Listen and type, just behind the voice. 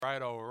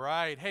Right, all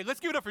right. Hey, let's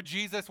give it up for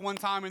Jesus one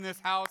time in this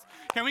house.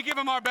 Can we give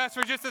him our best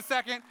for just a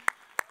second?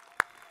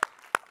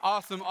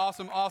 Awesome,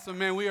 awesome, awesome.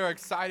 Man, we are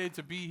excited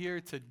to be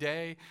here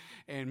today.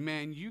 And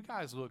man, you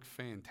guys look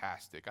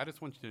fantastic. I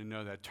just want you to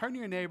know that. Turn to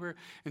your neighbor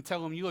and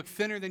tell them you look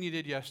thinner than you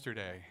did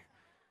yesterday.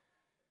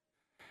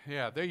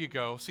 Yeah, there you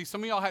go. See,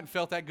 some of y'all hadn't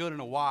felt that good in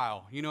a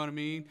while. You know what I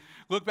mean?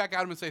 Look back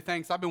at them and say,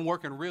 thanks. I've been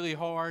working really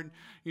hard.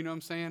 You know what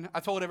I'm saying? I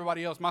told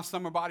everybody else, my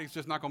summer body's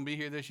just not going to be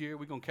here this year.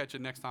 We're going to catch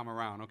it next time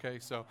around, okay?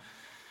 So,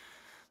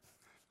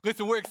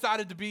 listen, we're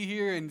excited to be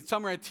here in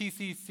Summer at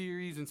TC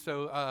series, and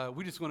so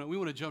we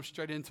want to jump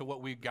straight into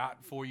what we've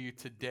got for you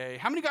today.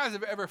 How many guys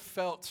have ever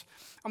felt,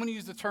 I'm going to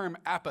use the term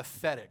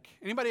apathetic.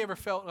 Anybody ever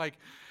felt like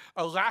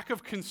a lack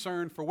of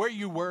concern for where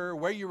you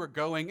were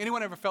going?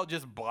 Anyone ever felt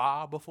just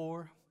blah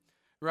before?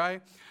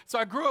 Right? So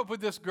I grew up with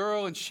this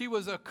girl, and she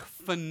was a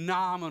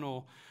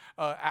phenomenal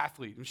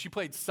athlete. And she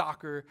played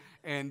soccer,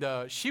 and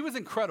she was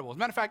incredible. As a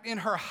matter of fact, in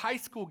her high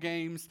school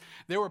games,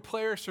 there were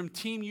players from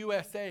Team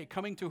USA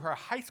coming to her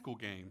high school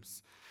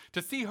games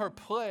to see her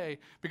play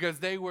because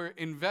they were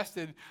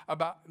invested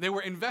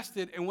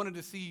and wanted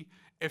to see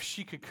if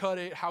she could cut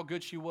it, how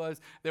good she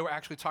was. They were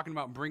actually talking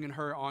about bringing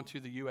her onto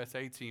the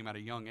USA team at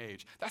a young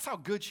age. That's how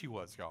good she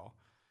was, y'all.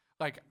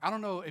 Like, I don't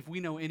know if we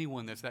know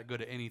anyone that's that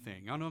good at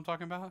anything. Y'all know what I'm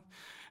talking about?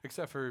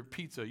 Except for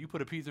pizza. You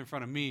put a pizza in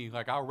front of me,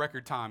 like, I'll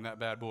record time that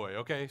bad boy,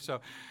 okay?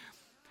 So,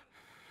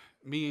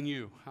 me and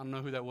you. I don't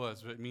know who that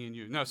was, but me and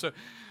you. No, so,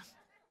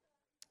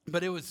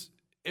 but it was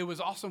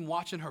awesome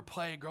watching her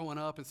play growing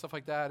up and stuff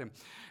like that.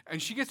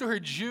 And she gets to her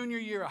junior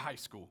year of high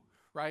school,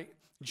 right?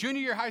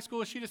 Junior year of high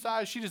school, she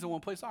decides she doesn't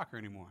want to play soccer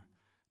anymore.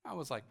 I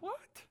was like, what?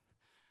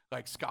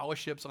 Like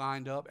scholarships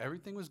lined up,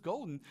 everything was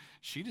golden.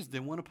 She just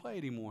didn't want to play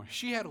anymore.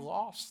 She had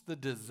lost the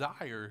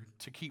desire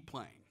to keep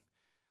playing.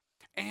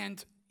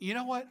 And you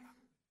know what?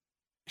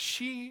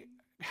 She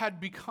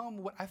had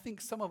become what I think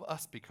some of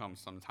us become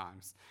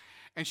sometimes.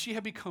 And she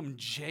had become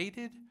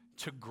jaded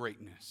to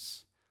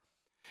greatness.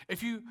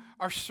 If you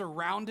are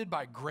surrounded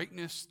by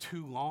greatness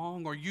too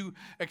long, or you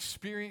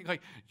experience,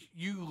 like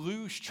you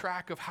lose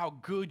track of how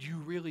good you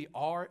really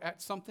are at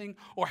something,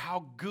 or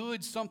how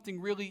good something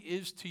really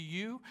is to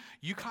you,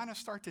 you kind of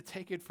start to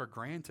take it for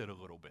granted a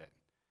little bit.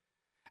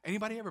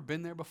 Anybody ever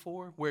been there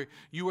before, where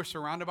you were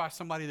surrounded by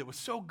somebody that was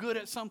so good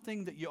at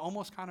something that you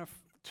almost kind of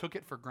took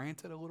it for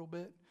granted a little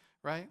bit,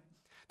 right?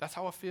 That's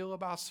how I feel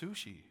about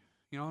sushi.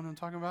 You know what I'm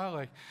talking about?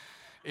 Like,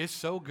 it's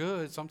so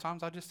good,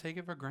 sometimes I just take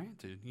it for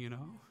granted, you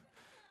know?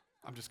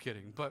 I'm just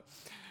kidding. But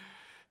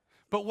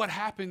what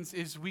happens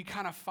is we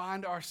kind of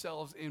find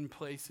ourselves in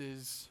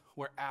places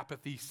where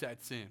apathy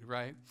sets in,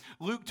 right?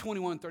 Luke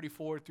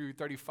 21:34 through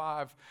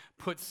 35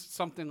 puts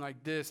something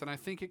like this, and I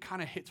think it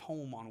kind of hits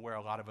home on where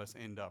a lot of us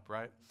end up,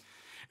 right?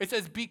 It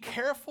says, be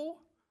careful,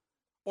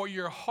 or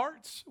your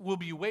hearts will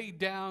be weighed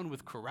down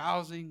with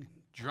carousing,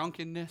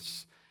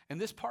 drunkenness,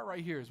 and this part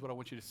right here is what I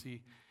want you to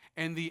see,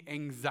 and the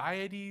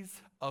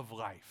anxieties of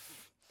life.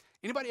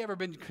 Anybody ever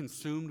been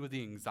consumed with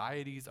the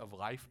anxieties of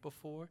life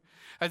before?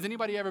 Has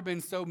anybody ever been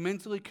so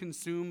mentally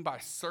consumed by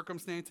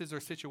circumstances or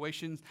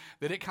situations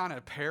that it kind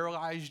of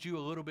paralyzed you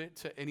a little bit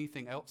to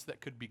anything else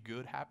that could be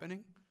good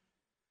happening?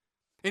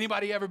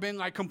 Anybody ever been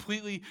like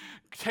completely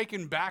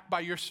taken back by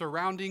your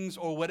surroundings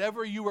or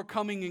whatever you were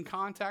coming in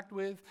contact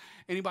with?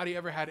 Anybody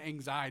ever had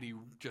anxiety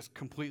just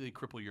completely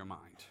cripple your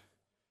mind,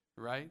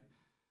 right?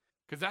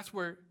 Because that's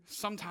where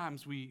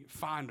sometimes we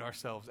find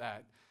ourselves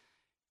at.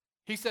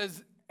 He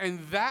says, and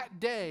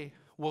that day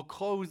will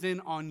close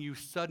in on you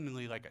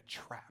suddenly like a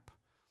trap.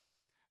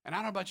 And I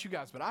don't know about you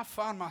guys, but I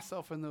found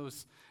myself in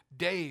those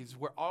days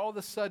where all of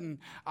a sudden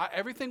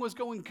everything was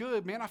going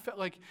good. Man, I felt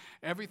like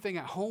everything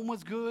at home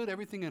was good.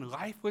 Everything in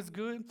life was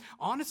good.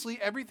 Honestly,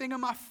 everything in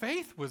my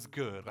faith was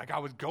good. Like I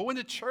was going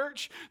to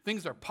church.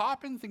 Things are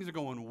popping. Things are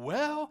going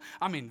well.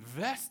 I'm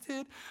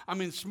invested.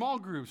 I'm in small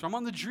groups. I'm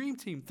on the dream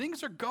team.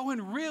 Things are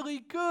going really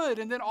good.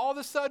 And then all of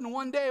a sudden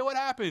one day, what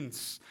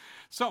happens?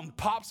 Something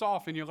pops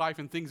off in your life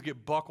and things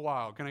get buck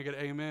wild. Can I get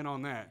an amen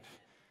on that?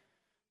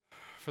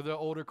 For the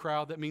older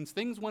crowd, that means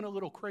things went a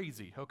little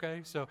crazy,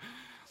 okay?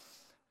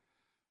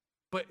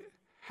 But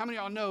how many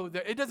of y'all know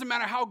that it doesn't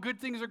matter how good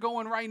things are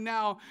going right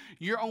now,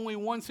 you're only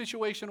one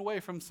situation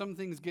away from some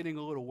things getting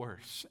a little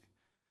worse,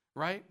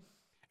 right?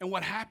 And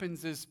what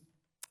happens is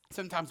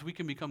sometimes we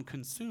can become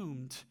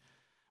consumed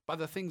by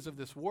the things of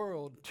this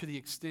world to the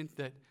extent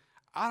that,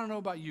 I don't know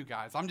about you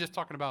guys, I'm just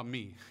talking about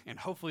me, and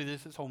hopefully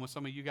this is home with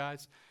some of you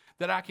guys,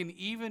 that I can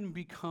even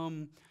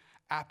become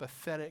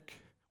apathetic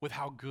with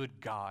how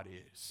good God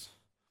is.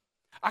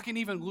 I can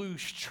even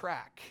lose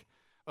track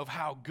of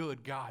how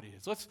good God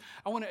is.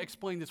 I want to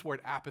explain this word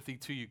apathy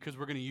to you because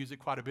we're going to use it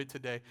quite a bit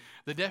today.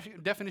 The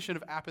definition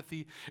of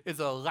apathy is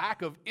a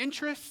lack of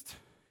interest,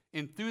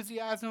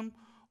 enthusiasm,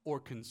 or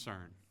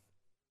concern.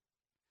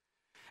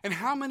 And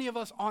how many of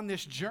us on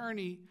this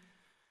journey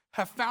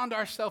have found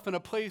ourselves in a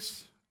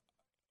place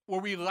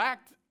where we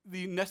lacked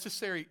the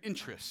necessary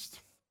interest?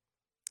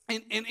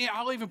 And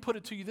I'll even put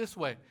it to you this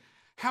way.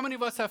 How many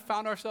of us have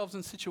found ourselves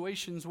in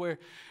situations where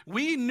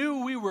we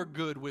knew we were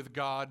good with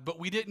God, but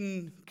we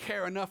didn't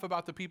care enough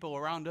about the people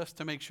around us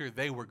to make sure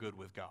they were good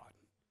with God?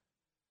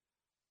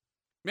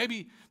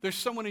 Maybe there's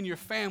someone in your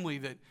family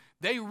that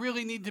they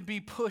really need to be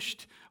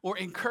pushed or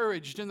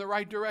encouraged in the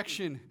right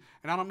direction.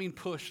 And I don't mean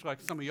pushed like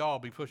some of y'all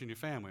be pushing your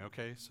family,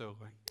 okay? So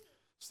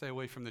stay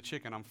away from the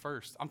chicken. I'm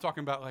first. I'm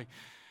talking about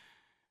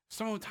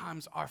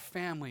sometimes our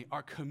family,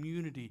 our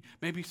community,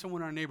 maybe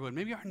someone in our neighborhood,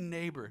 maybe our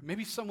neighbor,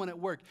 maybe someone at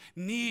work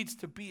needs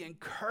to be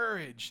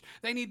encouraged.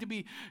 They need to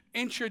be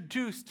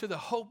introduced to the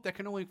hope that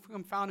can only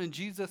be found in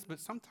Jesus. But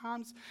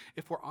sometimes,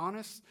 if we're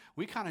honest,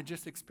 we kind of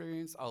just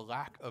experience a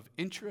lack of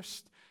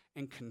interest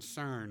and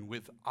concern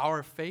with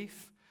our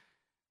faith.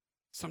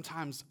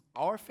 Sometimes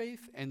our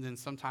faith, and then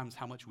sometimes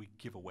how much we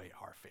give away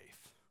our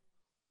faith.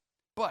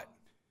 But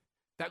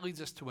that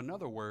leads us to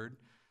another word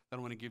that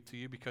I want to give to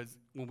you, because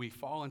when we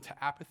fall into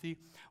apathy,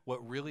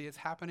 what really is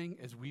happening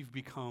is we've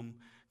become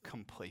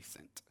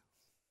complacent.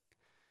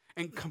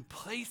 And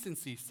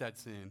complacency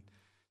sets in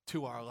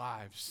to our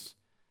lives.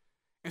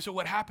 And so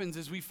what happens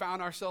is we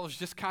found ourselves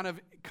just kind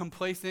of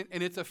complacent,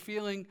 and it's a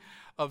feeling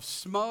of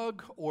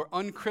smug or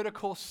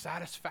uncritical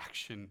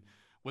satisfaction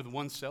with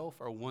oneself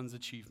or one's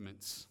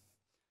achievements.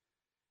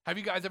 Have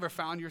you guys ever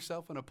found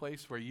yourself in a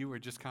place where you were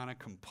just kind of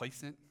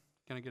complacent?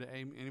 Can I get an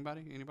amen?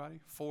 Anybody? Anybody?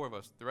 4 of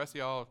us. The rest of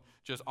y'all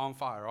just on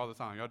fire all the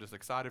time. Y'all just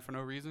excited for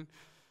no reason.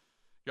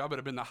 Y'all better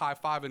have been the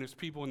high-fivingest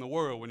people in the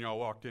world when y'all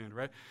walked in,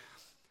 right?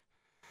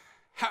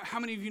 How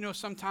many of you know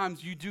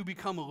sometimes you do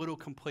become a little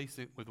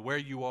complacent with where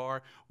you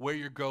are, where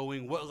you're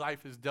going, what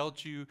life has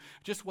dealt you,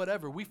 just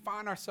whatever. We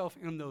find ourselves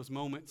in those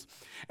moments.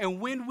 And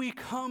when we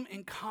come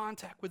in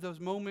contact with those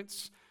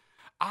moments,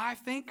 I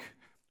think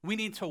we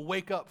need to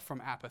wake up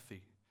from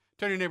apathy.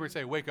 Turn to your neighbor and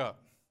say, wake up.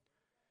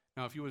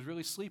 Now, if you was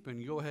really sleeping,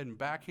 you go ahead and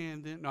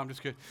backhand in. No, I'm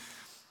just kidding.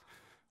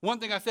 One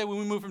thing I said when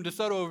we moved from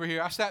DeSoto over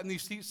here, I sat in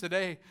these seats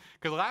today,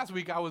 because last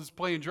week I was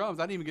playing drums.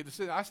 I didn't even get to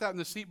sit. I sat in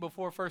the seat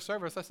before first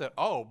service. I said,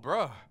 oh,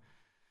 bruh,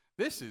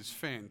 this is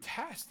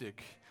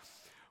fantastic.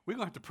 We're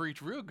going to have to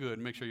preach real good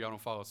and make sure y'all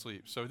don't fall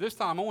asleep. So this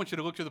time, I want you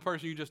to look to the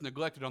person you just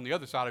neglected on the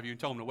other side of you and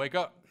tell them to wake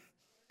up.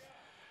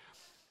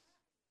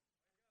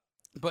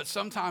 But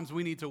sometimes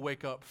we need to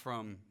wake up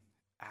from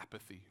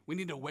apathy. We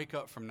need to wake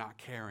up from not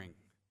caring.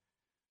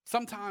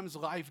 Sometimes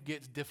life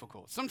gets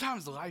difficult.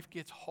 Sometimes life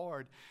gets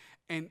hard.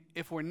 And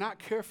if we're not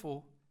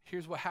careful,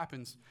 here's what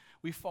happens.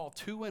 We fall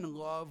too in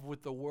love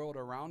with the world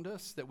around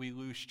us that we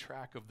lose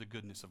track of the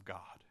goodness of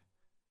God.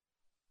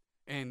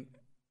 And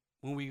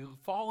when we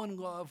fall in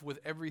love with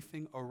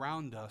everything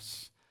around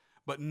us,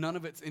 but none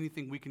of it's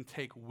anything we can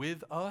take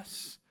with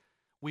us,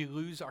 we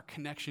lose our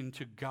connection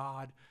to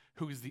God,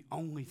 who is the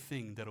only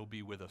thing that'll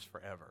be with us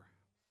forever.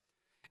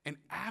 And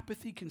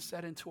apathy can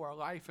set into our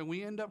life, and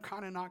we end up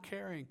kind of not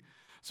caring.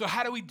 So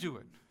how do we do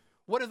it?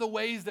 What are the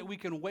ways that we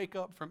can wake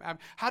up from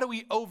apathy? How do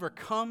we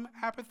overcome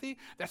apathy?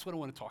 That's what I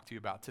want to talk to you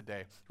about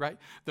today, right?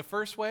 The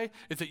first way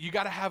is that you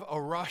got to have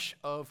a rush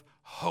of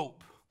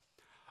hope.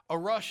 A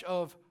rush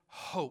of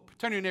hope.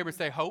 Turn to your neighbor and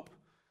say, hope.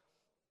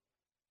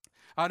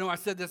 I know I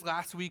said this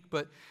last week,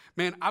 but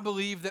man, I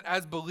believe that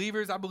as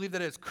believers, I believe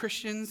that as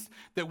Christians,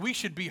 that we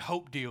should be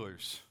hope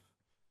dealers.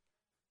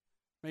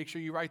 Make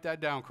sure you write that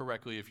down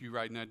correctly if you're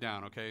writing that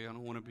down, okay? I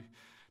don't want to be,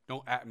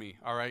 don't at me,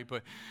 all right?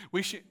 But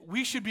we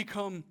should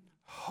become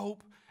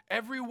hope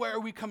everywhere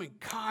we come in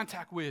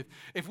contact with.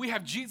 If we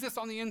have Jesus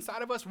on the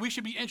inside of us, we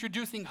should be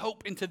introducing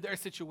hope into their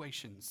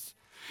situations.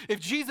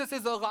 If Jesus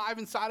is alive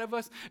inside of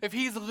us, if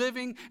he's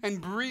living and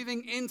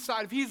breathing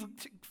inside, if he's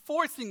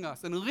forcing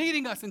us and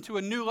leading us into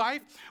a new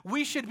life,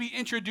 we should be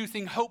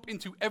introducing hope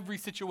into every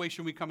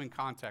situation we come in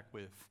contact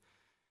with.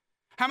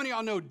 How many of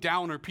y'all know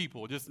downer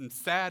people, just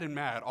sad and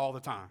mad all the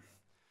time?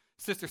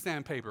 Sister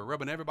Sandpaper,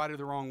 rubbing everybody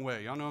the wrong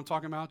way. Y'all know what I'm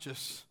talking about?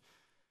 Just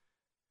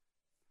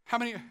how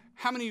many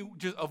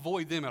just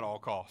avoid them at all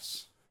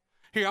costs?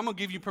 Here, I'm going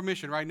to give you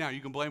permission right now.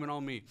 You can blame it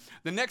on me.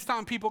 The next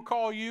time people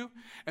call you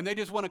and they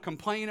just want to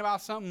complain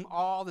about something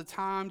all the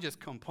time, just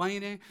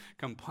complaining,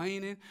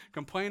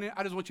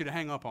 I just want you to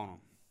hang up on them.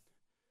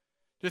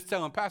 Just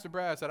tell them, Pastor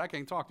Brad said, I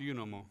can't talk to you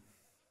no more.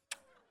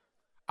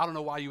 I don't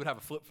know why you would have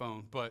a flip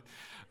phone, but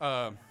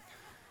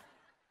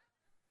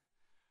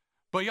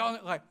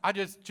y'all, I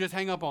just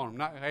hang up on them.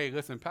 Not, hey,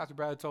 listen, Pastor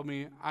Brad told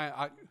me,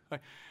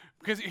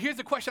 because here's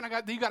the question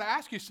that you got to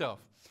ask yourself.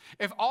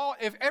 If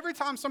every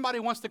time somebody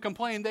wants to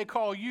complain, they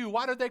call you,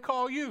 why did they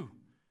call you?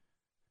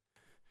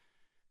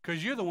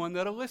 Because you're the one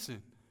that'll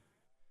listen.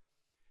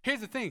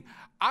 Here's the thing.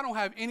 I don't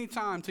have any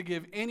time to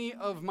give any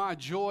of my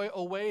joy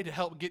away to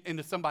help get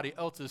into somebody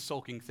else's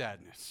sulking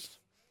sadness.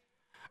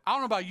 I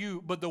don't know about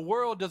you, but the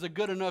world does a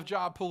good enough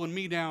job pulling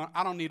me down.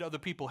 I don't need other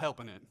people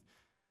helping it.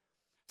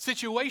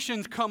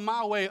 Situations come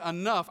my way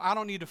enough. I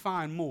don't need to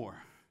find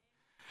more.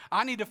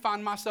 I need to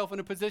find myself in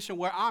a position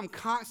where I'm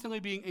constantly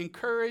being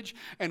encouraged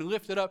and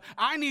lifted up.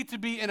 I need to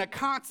be in a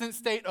constant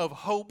state of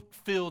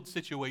hope-filled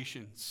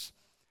situations.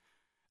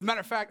 As a matter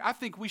of fact, I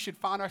think we should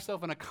find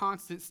ourselves in a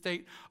constant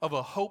state of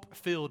a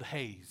hope-filled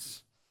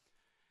haze.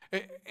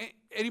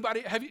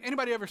 Anybody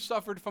ever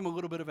suffered from a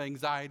little bit of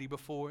anxiety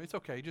before? It's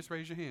okay, just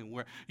raise your hand,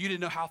 where you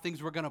didn't know how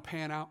things were going to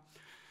pan out.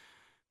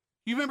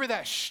 You remember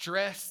that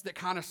stress that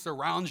kind of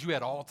surrounds you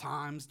at all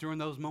times during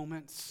those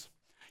moments?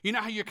 You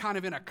know how you're kind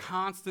of in a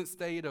constant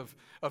state of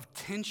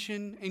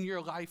tension in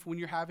your life when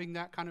you're having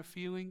that kind of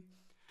feeling?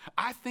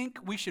 I think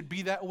we should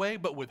be that way,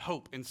 but with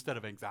hope instead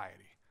of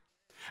anxiety.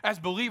 As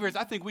believers,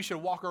 I think we should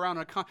walk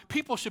around,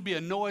 people should be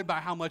annoyed by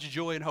how much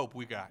joy and hope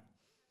we got.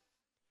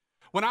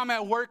 When I'm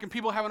at work and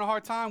people are having a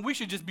hard time, we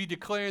should just be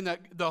declaring that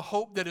the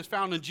hope that is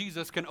found in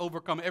Jesus can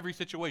overcome every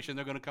situation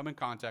they're going to come in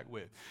contact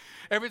with.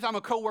 Every time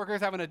a coworker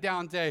is having a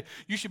down day,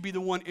 you should be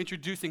the one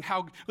introducing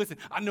listen,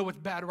 I know it's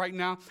bad right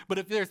now, but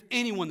if there's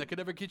anyone that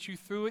could ever get you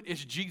through it,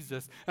 it's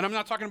Jesus. And I'm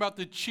not talking about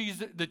the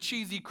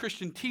cheesy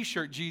Christian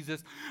t-shirt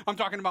Jesus. I'm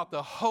talking about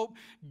the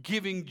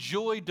hope-giving,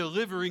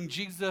 joy-delivering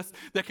Jesus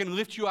that can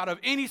lift you out of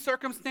any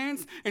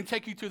circumstance and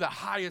take you to the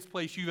highest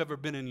place you've ever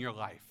been in your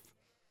life.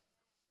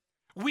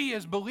 We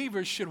as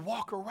believers should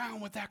walk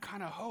around with that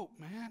kind of hope,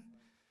 man.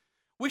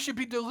 We should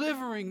be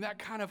delivering that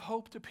kind of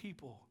hope to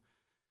people.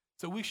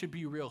 So we should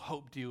be real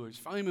hope dealers.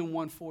 Philemon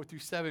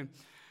 1:4-7,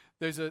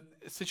 there's a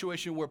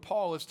situation where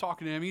Paul is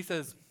talking to him. He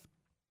says,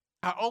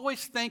 I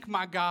always thank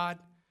my God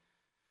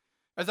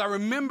as I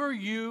remember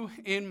you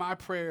in my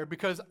prayer,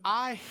 because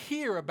I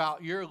hear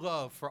about your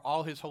love for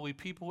all his holy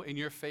people and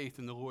your faith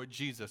in the Lord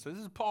Jesus. So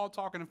this is Paul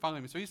talking to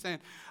Philemon. So he's saying,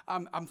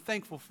 I'm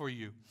thankful for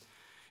you.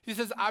 He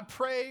says, I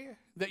pray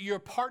that your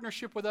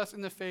partnership with us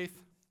in the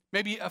faith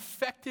may be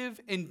effective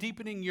in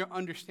deepening your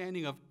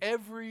understanding of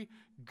every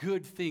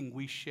good thing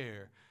we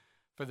share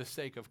for the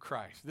sake of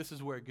Christ. This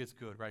is where it gets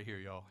good right here,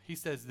 y'all. He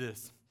says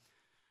this,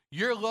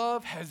 your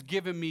love has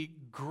given me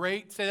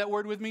great, say that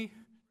word with me,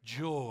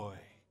 joy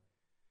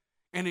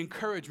and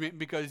encouragement,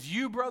 because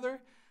you,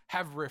 brother,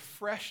 have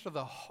refreshed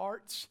the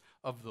hearts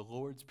of the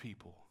Lord's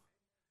people.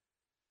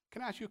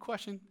 Can I ask you a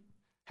question?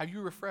 Have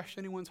you refreshed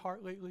anyone's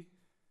heart lately?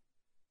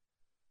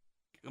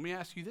 Let me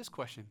ask you this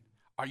question.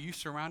 Are you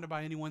surrounded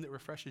by anyone that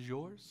refreshes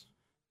yours?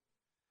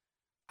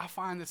 I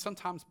find that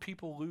sometimes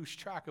people lose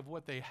track of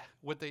what they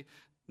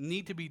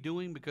need to be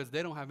doing because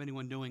they don't have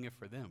anyone doing it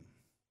for them.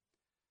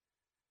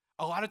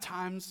 A lot of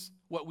times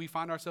what we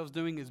find ourselves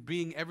doing is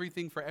being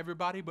everything for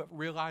everybody, but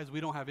realize we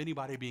don't have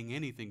anybody being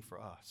anything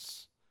for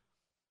us.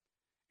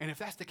 And if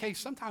that's the case,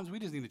 sometimes we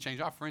just need to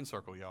change our friend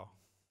circle, y'all.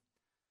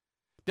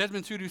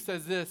 Desmond Tutu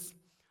says this,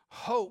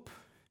 hope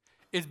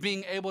is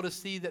being able to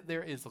see that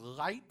there is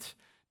light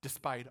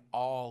despite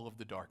all of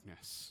the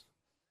darkness.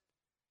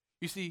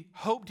 You see,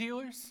 hope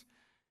dealers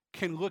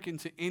can look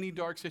into any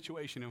dark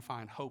situation and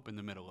find hope in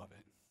the middle of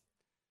it.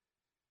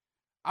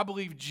 I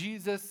believe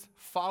Jesus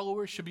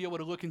followers should be able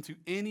to look into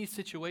any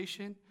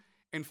situation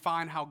and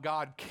find how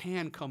God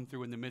can come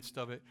through in the midst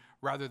of it,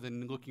 rather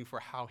than looking for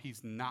how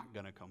he's not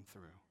going to come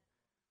through.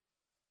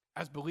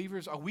 As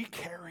believers, are we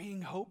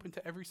carrying hope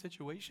into every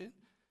situation?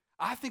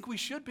 I think we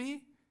should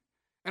be.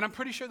 And I'm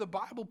pretty sure the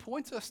Bible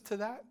points us to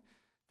that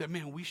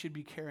man, we should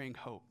be carrying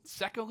hope.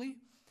 Secondly,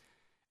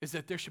 is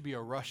that there should be a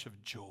rush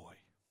of joy.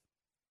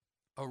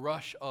 A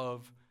rush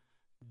of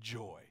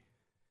joy.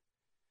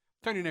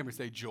 Turn to your neighbor and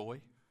say, joy.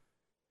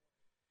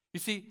 You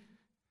see,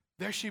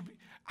 there should be,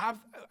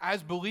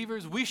 as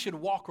believers, we should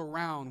walk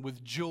around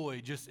with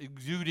joy just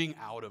exuding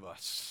out of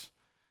us.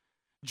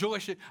 Joy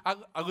should,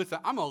 listen,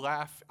 I'm going to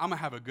laugh. I'm going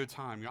to have a good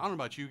time. I don't know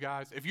about you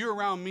guys. If you're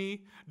around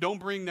me, don't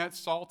bring that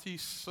salty,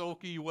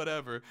 sulky,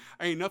 whatever.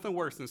 Ain't nothing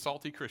worse than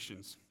salty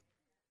Christians.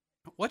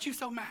 What you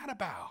so mad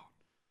about?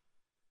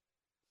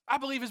 I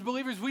believe as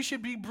believers, we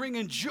should be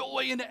bringing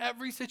joy into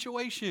every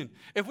situation.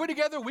 If we're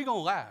together, we're going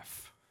to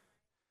laugh.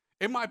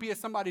 It might be at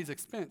somebody's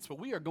expense, but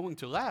we are going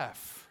to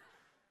laugh.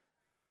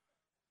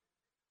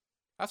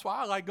 That's why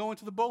I like going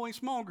to the bowling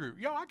small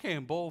group. Yo, I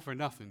can't bowl for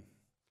nothing.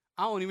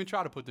 I don't even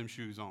try to put them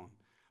shoes on.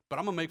 But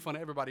I'm going to make fun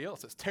of everybody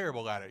else that's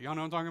terrible at it. Y'all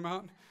know what I'm talking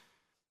about?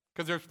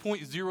 Because there's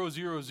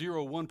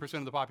 0.0001%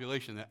 of the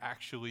population that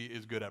actually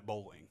is good at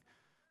bowling.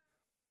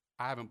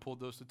 I haven't pulled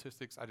those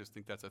statistics. I just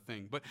think that's a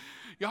thing. But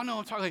y'all know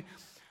what I'm talking about.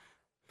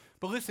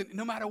 But listen,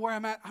 no matter where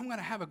I'm at, I'm going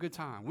to have a good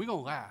time. We're going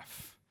to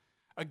laugh.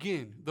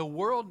 Again, the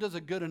world does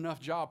a good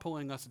enough job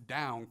pulling us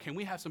down. Can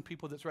we have some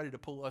people that's ready to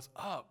pull us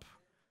up?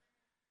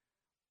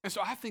 And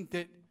so I think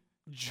that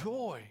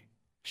joy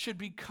should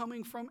be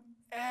coming from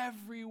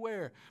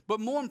everywhere. But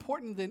more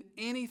important than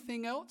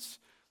anything else,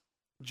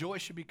 joy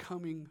should be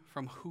coming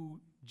from who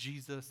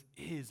Jesus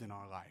is in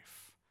our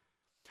life.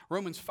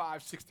 Romans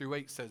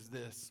 5:6-8 says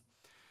this.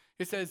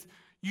 It says,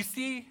 you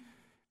see,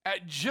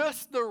 at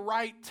just the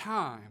right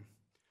time,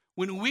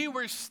 when we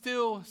were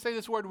still, say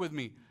this word with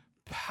me,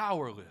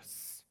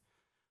 powerless,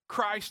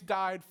 Christ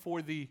died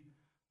for the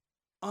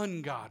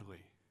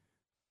ungodly.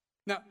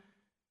 Now,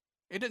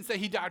 it didn't say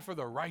he died for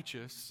the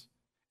righteous.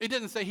 It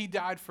doesn't say he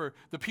died for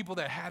the people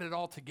that had it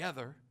all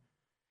together.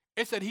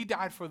 It said he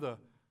died for the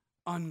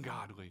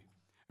ungodly.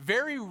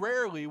 Very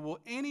rarely will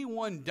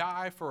anyone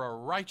die for a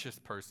righteous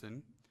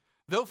person,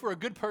 though for a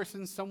good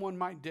person, someone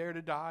might dare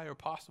to die or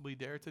possibly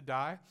dare to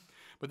die.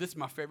 But this is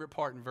my favorite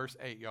part in verse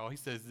 8, y'all. He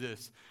says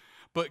this,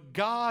 but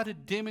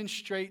God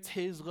demonstrates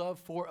his love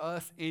for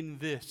us in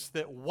this,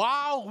 that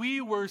while we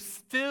were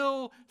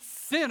still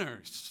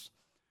sinners,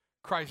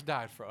 Christ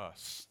died for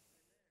us.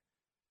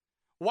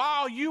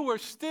 While you were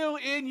still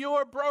in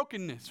your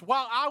brokenness,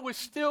 while I was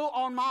still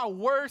on my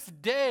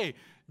worst day,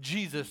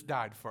 Jesus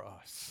died for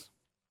us.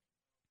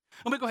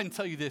 Let me go ahead and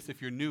tell you this.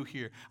 If you're new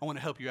here, I want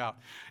to help you out.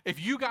 If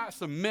you got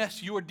some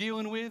mess you are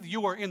dealing with,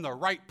 you are in the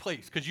right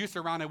place because you're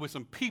surrounded with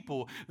some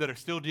people that are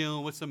still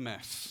dealing with some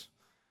mess.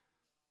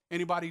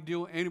 Anybody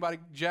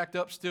jacked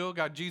up still?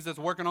 Got Jesus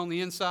working on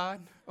the inside?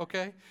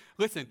 Okay.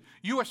 Listen,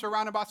 you are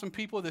surrounded by some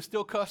people that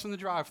still cuss in the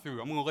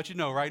drive-thru. I'm going to let you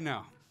know right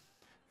now.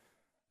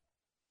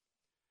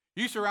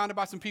 You're surrounded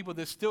by some people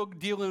that still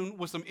dealing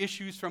with some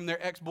issues from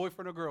their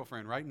ex-boyfriend or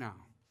girlfriend right now.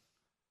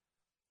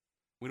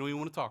 We don't even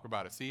want to talk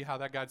about it. See how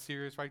that got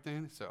serious right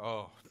then? So,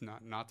 oh,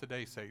 not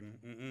today,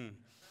 Satan.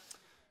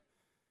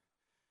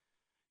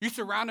 You're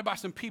surrounded by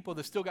some people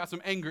that still got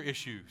some anger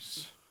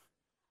issues.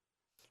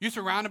 You're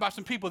surrounded by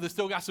some people that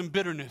still got some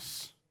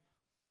bitterness.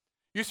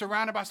 You're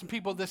surrounded by some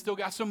people that still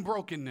got some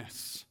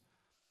brokenness.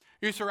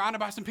 You're surrounded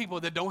by some people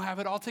that don't have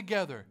it all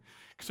together.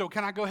 So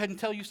can I go ahead and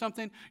tell you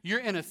something? You're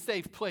in a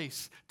safe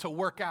place to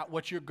work out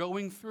what you're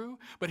going through.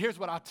 But here's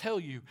what I'll tell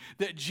you,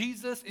 that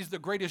Jesus is the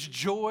greatest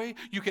joy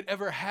you could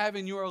ever have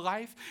in your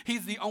life.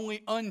 He's the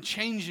only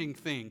unchanging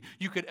thing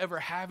you could ever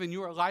have in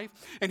your life.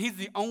 And he's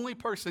the only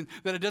person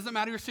that it doesn't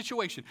matter your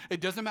situation,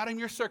 it doesn't matter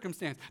your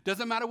circumstance,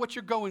 doesn't matter what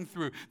you're going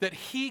through, that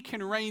he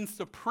can reign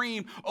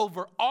supreme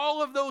over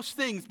all of those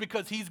things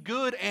because he's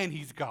good and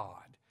he's God.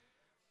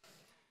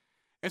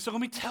 And so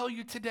let me tell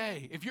you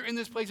today, if you're in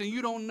this place and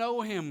you don't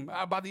know him,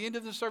 by the end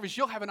of the service,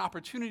 you'll have an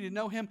opportunity to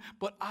know him.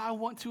 But I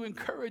want to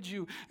encourage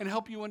you and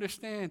help you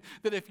understand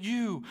that if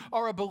you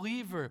are a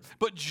believer,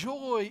 but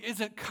joy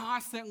isn't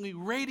constantly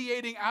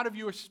radiating out of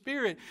your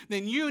spirit,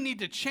 then you need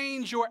to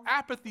change your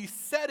apathy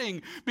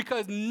setting,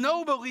 because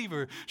no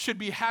believer should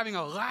be having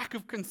a lack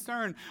of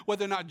concern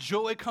whether or not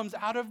joy comes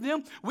out of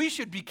them. We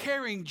should be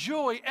carrying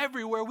joy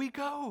everywhere we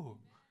go.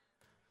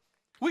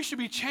 We should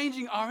be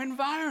changing our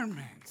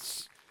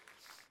environments.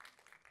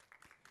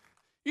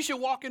 You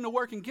should walk into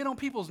work and get on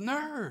people's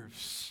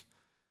nerves.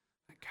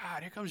 Like,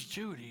 God, here comes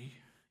Judy.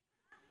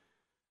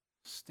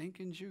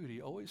 Stinking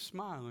Judy, always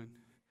smiling.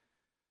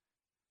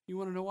 You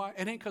want to know why?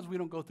 It ain't because we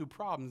don't go through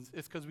problems.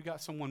 It's because we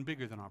got someone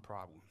bigger than our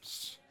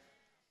problems.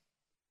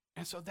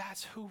 And so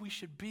that's who we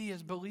should be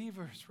as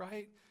believers,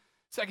 right?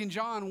 2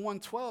 John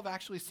 1:12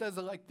 actually says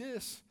it like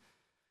this.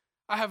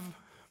 I have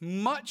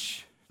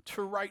much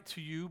to write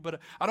to you, but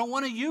I don't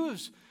want to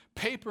use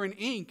paper and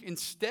ink.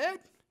 Instead,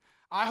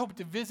 I hope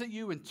to visit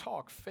you and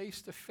talk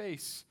face to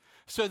face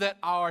so that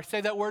our,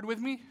 say that word with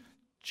me,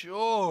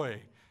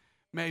 joy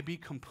may be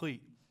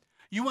complete.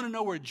 You want to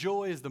know where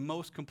joy is the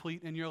most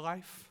complete in your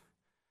life?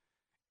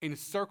 In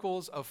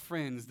circles of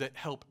friends that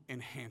help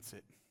enhance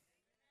it.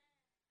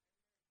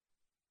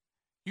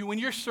 When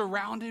you're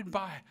surrounded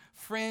by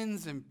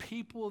friends and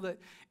people that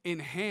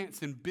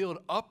enhance and build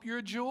up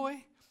your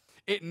joy,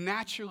 it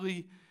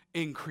naturally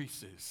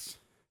increases.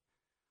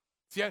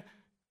 See,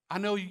 I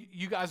know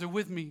you guys are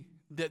with me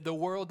that the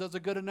world does a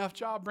good enough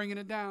job bringing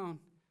it down.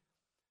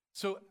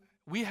 So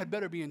we had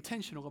better be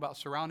intentional about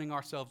surrounding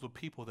ourselves with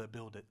people that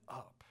build it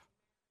up.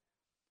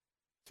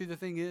 See, the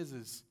thing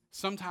is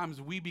sometimes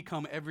we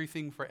become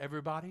everything for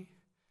everybody.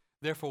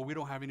 Therefore, we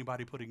don't have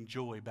anybody putting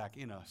joy back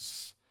in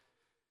us.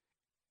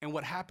 And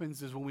what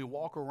happens is when we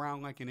walk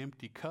around like an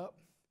empty cup,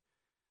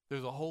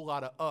 there's a whole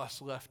lot of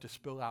us left to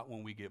spill out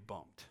when we get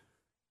bumped.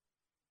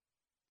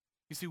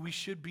 You see, we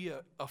should be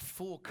a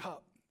full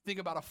cup. Think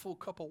about a full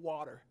cup of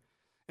water.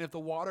 And if the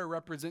water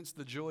represents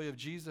the joy of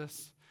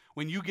Jesus,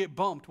 when you get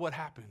bumped, what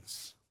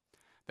happens?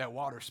 That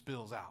water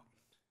spills out.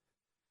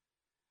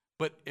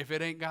 But if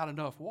it ain't got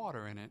enough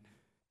water in it,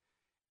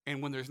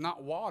 and when there's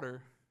not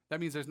water, that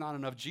means there's not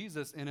enough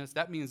Jesus in us.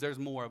 That means there's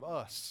more of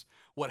us.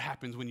 What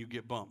happens when you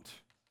get bumped?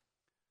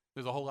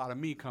 There's a whole lot of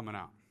me coming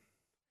out.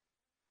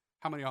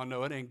 How many of y'all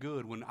know it ain't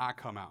good when I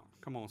come out?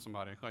 Come on,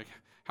 somebody. Like,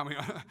 how many?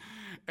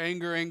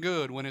 Anger ain't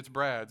good when it's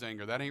Brad's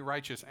anger. That ain't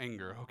righteous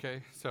anger,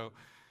 okay? So,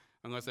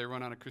 unless they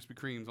run out of Krispy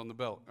Kremes on the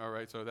belt, all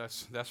right? So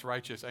that's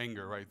righteous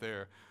anger right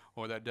there.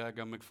 Or that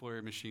daggum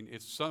McFlurry machine.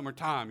 It's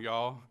summertime,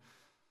 y'all.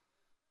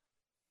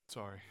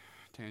 Sorry,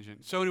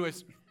 tangent. So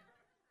anyways,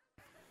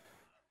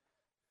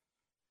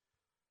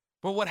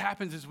 but what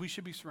happens is we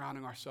should be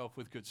surrounding ourselves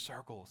with good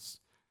circles.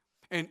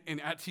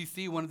 And at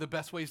TC, one of the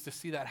best ways to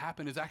see that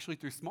happen is actually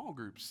through small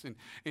groups. And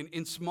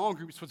in small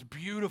groups, what's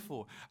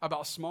beautiful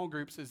about small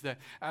groups is that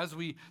as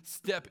we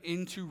step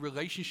into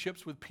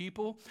relationships with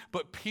people,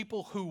 but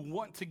people who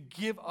want to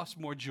give us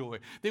more joy,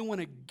 they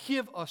want to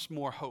give us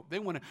more hope, they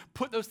want to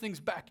put those things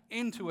back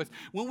into us.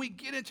 When we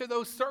get into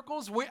those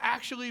circles, we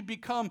actually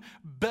become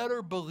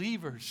better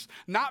believers.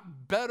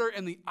 Not better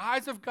in the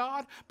eyes of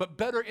God, but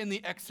better in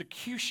the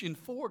execution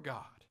for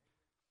God.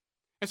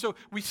 And so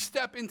we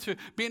step into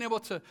being able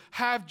to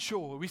have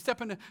joy. We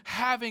step into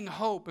having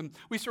hope. And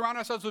we surround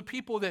ourselves with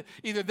people that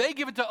either they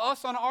give it to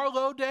us on our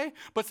low day,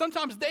 but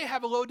sometimes they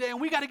have a low day and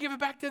we got to give it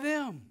back to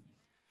them.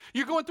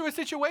 You're going through a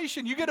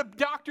situation. You get a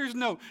doctor's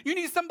note. You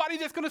need somebody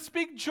that's going to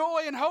speak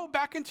joy and hope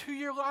back into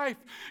your life.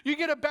 You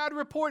get a bad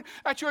report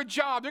at your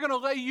job. They're going to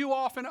lay you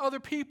off and other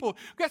people.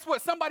 Guess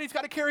what? Somebody's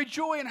got to carry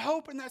joy and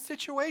hope in that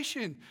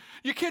situation.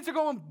 Your kids are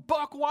going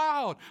buck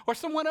wild, or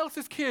someone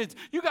else's kids.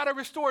 You got to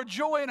restore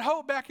joy and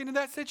hope back into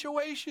that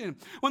situation.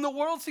 When the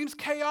world seems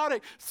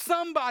chaotic,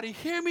 somebody,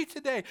 hear me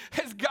today,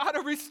 has got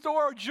to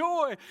restore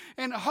joy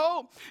and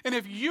hope. And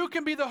if you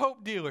can be the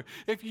hope dealer,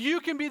 if you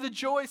can be the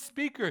joy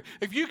speaker,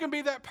 if you can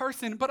be that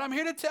person, but I'm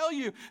here to tell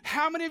you,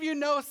 how many of you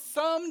know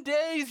some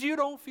days you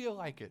don't feel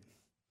like it?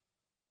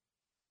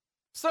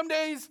 Some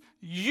days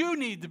you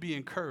need to be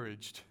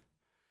encouraged.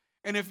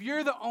 And if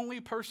you're the only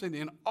person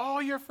in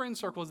all your friend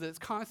circles that's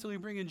constantly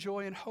bringing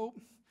joy and hope,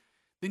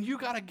 then you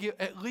got to get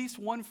at least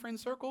one friend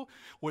circle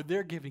where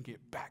they're giving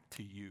it back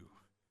to you.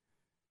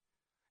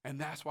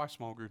 And that's why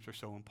small groups are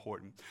so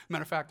important.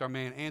 Matter of fact, our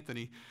man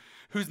Anthony,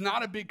 who's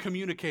not a big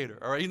communicator,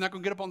 all right? He's not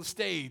going to get up on the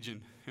stage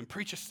and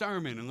preach a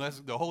sermon unless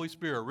the Holy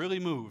Spirit really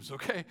moves,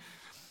 okay?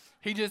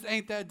 He just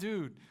ain't that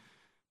dude.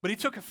 But he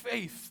took a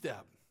faith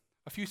step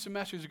a few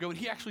semesters ago, and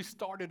he actually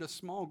started a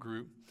small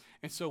group.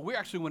 And so we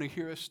actually want to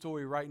hear his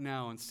story right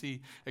now and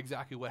see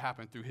exactly what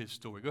happened through his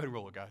story. Go ahead and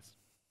roll it, guys.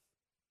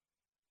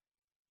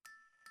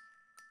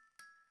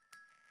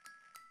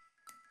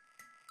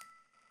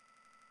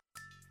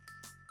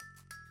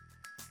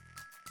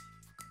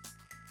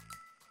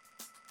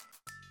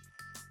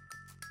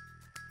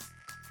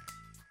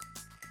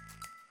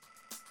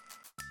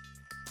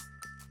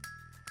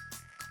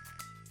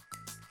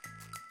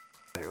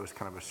 It was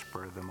kind of a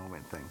spur of the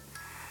moment thing,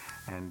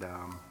 and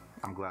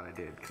I'm glad I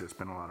did, because it's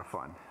been a lot of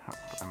fun.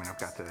 I mean, I've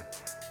got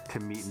to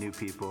meet new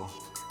people,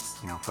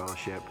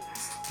 fellowship,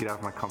 get out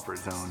of my comfort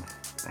zone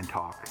and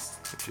talk,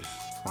 which is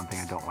one thing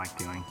I don't like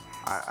doing.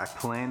 I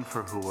plan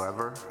for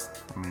whoever.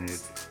 I mean,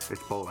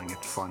 it's bowling,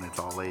 it's fun, it's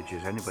all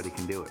ages, anybody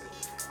can do it.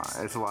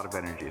 It's a lot of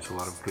energy, it's a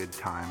lot of good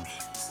times,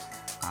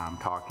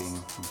 talking,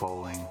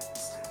 bowling,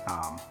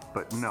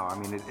 but no, I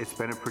mean, it's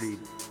been a pretty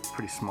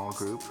small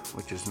group,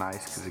 which is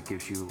nice because it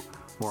gives you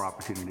more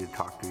opportunity to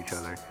talk to each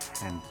other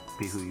and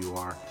be who you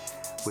are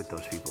with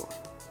those people.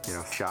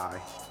 Shy,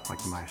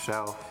 like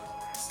myself,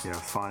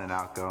 fun and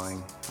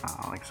outgoing,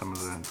 like some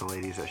of the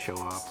ladies that show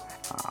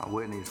up.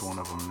 Whitney's one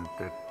of them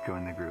that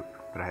joined the group,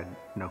 but I had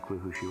no clue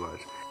who she was.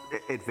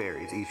 It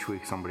varies. Each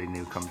week somebody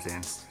new comes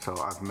in, so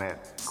I've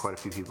met quite a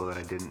few people that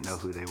I didn't know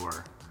who they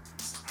were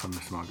from the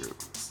small group.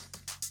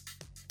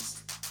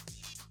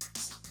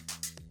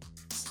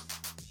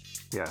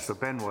 Yeah, so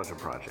Ben was a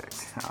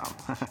project.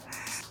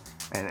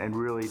 And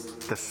really,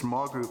 the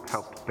small group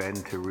helped Ben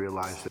to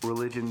realize that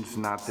religion's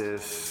not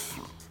this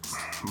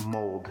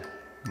mold,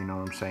 you know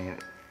what I'm saying?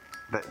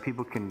 That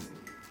people can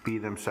be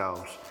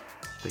themselves,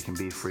 they can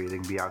be free, they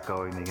can be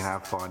outgoing, they can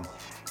have fun.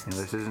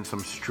 This isn't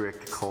some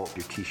strict cult,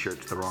 your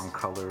t-shirt's the wrong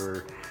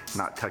color,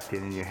 not tucked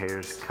in and your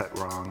hair's cut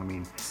wrong. I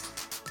mean,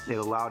 it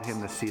allowed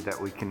him to see that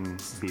we can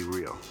be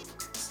real.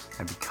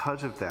 And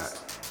because of that,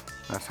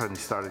 that's when he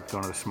started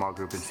going to the small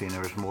group and seeing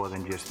there was more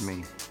than just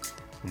me.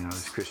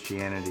 This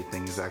Christianity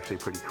thing is actually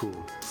pretty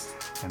cool,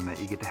 and that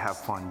you get to have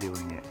fun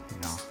doing it,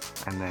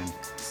 And then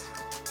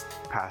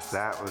past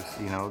that was,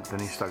 then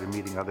he started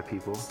meeting other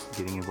people,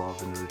 getting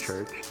involved into the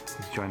church.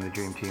 He's joined the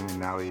dream team, and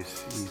now he's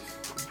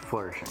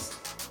flourishing.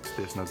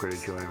 There's no greater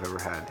joy I've ever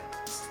had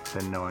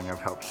than knowing I've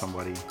helped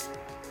somebody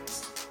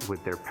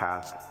with their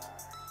path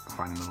of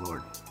finding the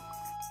Lord.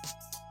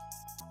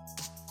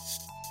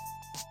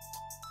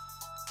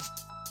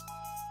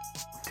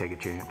 Take a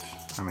chance.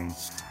 I mean,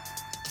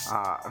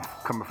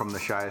 coming from the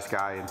shyest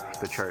guy in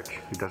the church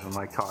who doesn't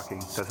like talking,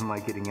 doesn't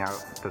like getting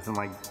out, doesn't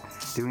like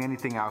doing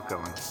anything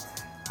outgoing,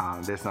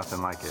 there's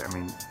nothing like it. I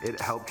mean,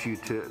 it helps you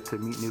to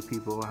meet new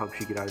people, it helps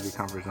you get out of your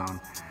comfort zone,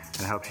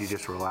 and it helps you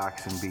just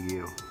relax and be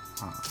you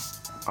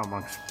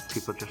amongst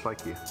people just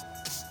like you.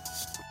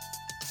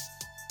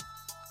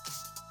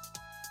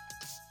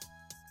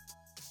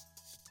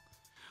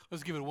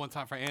 Let's give it one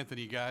time for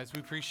Anthony, guys.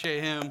 We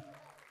appreciate him.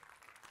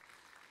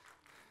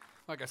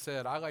 Like I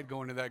said, I like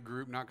going to that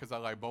group not because I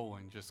like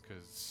bowling, just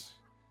because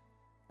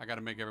I got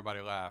to make everybody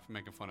laugh,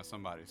 making fun of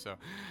somebody.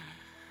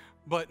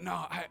 But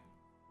no,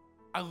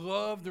 I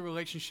love the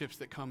relationships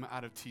that come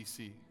out of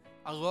TC.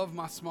 I love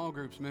my small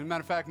groups, man.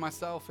 Matter of fact,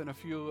 myself and a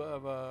few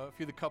of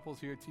the couples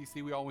here at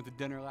TC, we all went to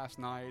dinner last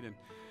night, and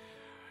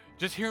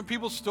just hearing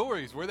people's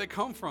stories, where they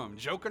come from,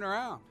 joking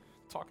around,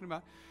 talking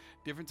about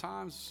different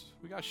times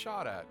we got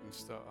shot at and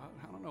stuff.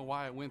 I don't know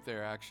why it went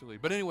there, actually.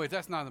 But anyways,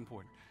 that's not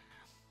important.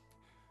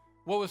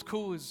 What was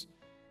cool is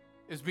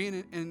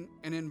being in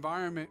an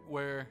environment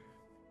where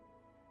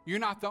you're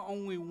not the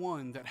only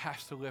one that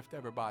has to lift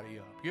everybody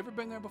up. You ever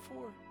been there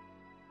before?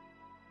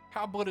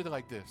 How about it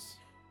like this?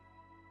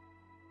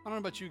 I don't know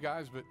about you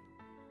guys, but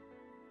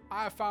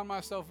I found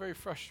myself very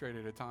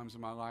frustrated at times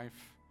in my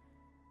life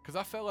because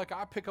I felt like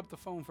I pick up the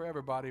phone for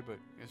everybody, but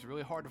it's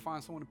really hard to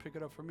find someone to pick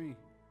it up for me.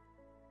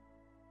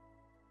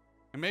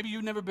 And maybe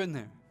you've never been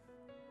there,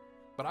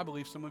 but I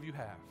believe some of you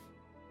have.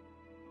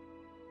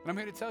 And I'm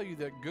here to tell you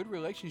that good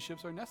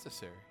relationships are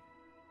necessary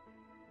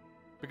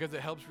because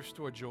it helps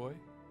restore joy,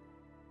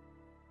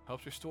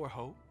 helps restore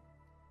hope,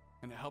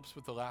 and it helps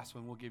with the last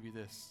one. We'll give you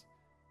this.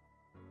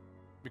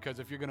 Because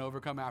if you're going to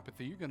overcome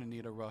apathy, you're going to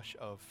need a rush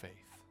of faith.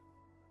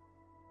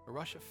 A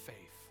rush of faith.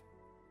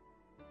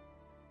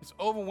 This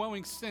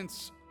overwhelming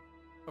sense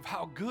of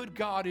how good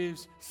God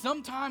is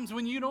sometimes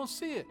when you don't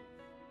see it.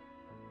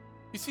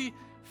 You see,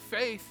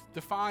 faith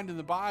defined in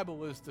the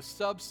Bible is the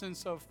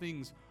substance of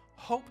things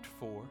hoped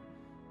for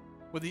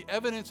with the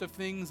evidence of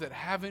things that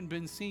haven't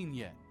been seen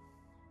yet.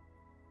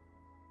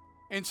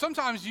 And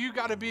sometimes you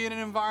got to be in an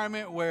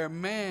environment where,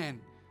 man,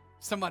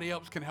 somebody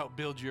else can help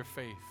build your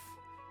faith.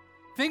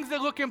 Things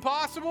that look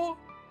impossible,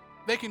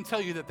 they can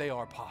tell you that they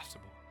are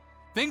possible.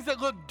 Things that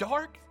look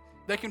dark,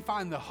 they can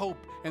find the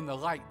hope and the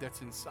light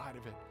that's inside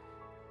of it.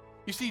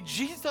 You see,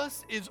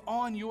 Jesus is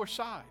on your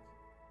side.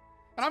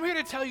 And I'm here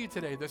to tell you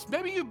today this.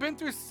 Maybe you've been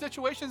through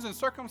situations and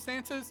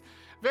circumstances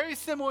very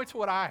similar to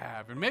what I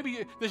have. And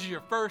maybe this is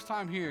your first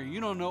time here. You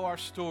don't know our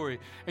story.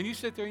 And you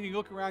sit there and you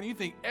look around and you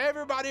think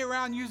everybody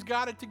around you's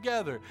got it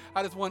together.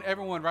 I just want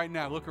everyone right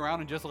now to look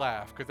around and just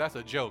laugh, because that's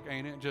a joke,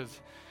 ain't it?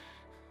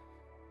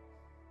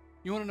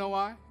 You want to know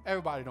why?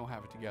 Everybody don't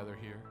have it together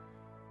here.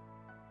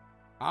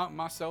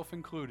 Myself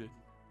included.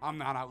 I'm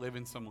not out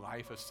living some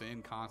life of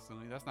sin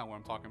constantly. That's not what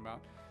I'm talking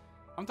about.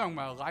 I'm talking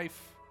about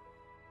life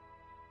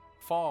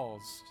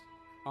falls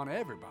on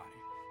everybody.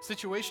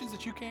 Situations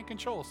that you can't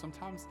control.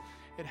 Sometimes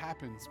it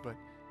happens, but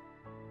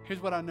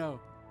here's what I know,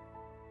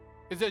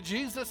 is that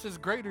Jesus is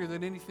greater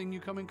than anything you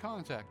come in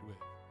contact with.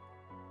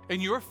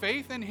 And your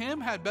faith in him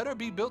had better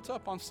be built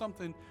up on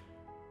something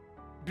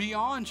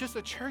beyond just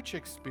a church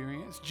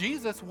experience.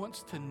 Jesus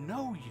wants to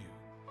know you.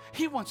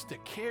 He wants to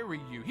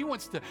carry you. He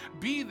wants to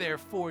be there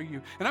for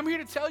you. And I'm here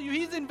to tell you,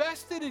 he's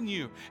invested in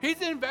you.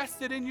 He's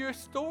invested in your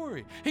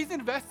story. He's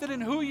invested in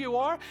who you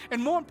are.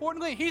 And more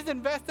importantly, he's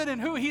invested in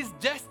who he's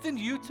destined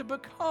you to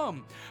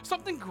become.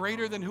 Something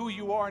greater than who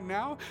you are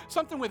now.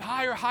 Something with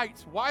higher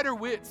heights, wider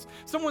widths.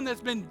 Someone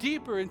that's been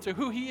deeper into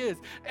who he is.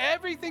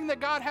 Everything that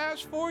God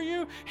has for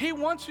you, he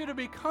wants you to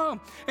become.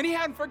 And he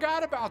hasn't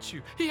forgot about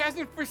you. He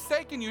hasn't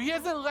forsaken you. He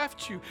hasn't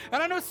left you.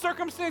 And I know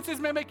circumstances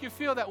may make you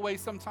feel that way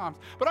sometimes.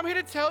 But I'm here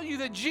to tell you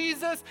that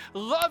Jesus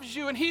loves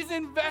you and he's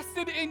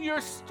invested in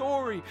your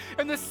story.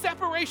 And the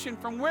separation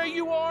from where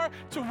you are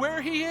to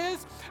where he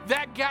is,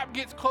 that gap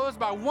gets closed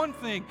by one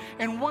thing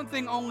and one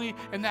thing only,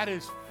 and that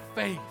is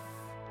faith.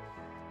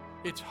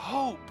 It's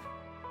hope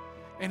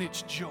and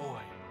it's joy.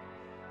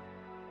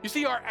 You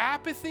see, our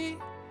apathy,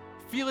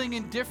 feeling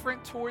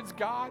indifferent towards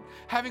God,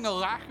 having a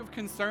lack of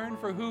concern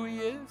for who he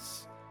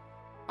is,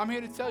 I'm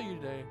here to tell you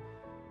today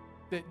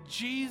that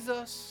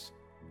Jesus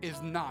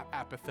is not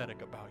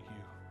apathetic about you.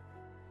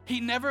 He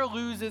never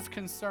loses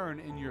concern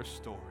in your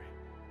story.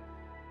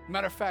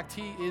 Matter of fact,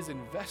 he is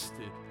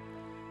invested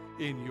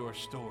in your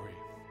story.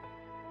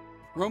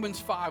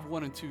 Romans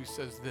 5:1-2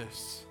 says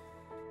this: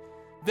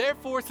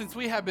 Therefore, since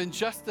we have been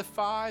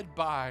justified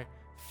by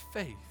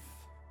faith,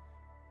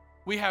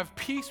 we have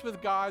peace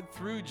with God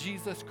through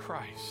Jesus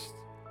Christ.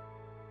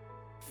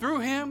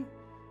 Through him,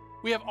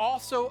 we have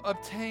also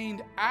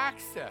obtained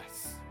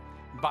access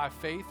by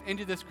faith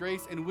into this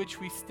grace in which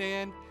we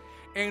stand,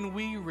 and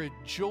we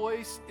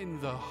rejoice in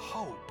the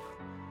hope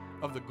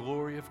of the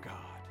glory of God.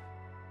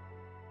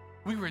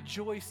 We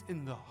rejoice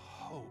in the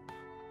hope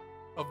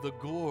of the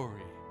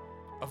glory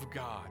of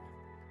God.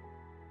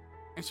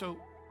 And so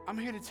I'm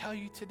here to tell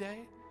you today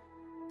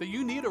that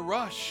you need a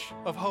rush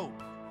of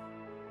hope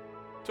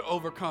to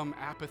overcome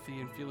apathy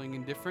and feeling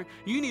indifferent.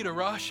 You need a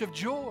rush of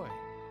joy.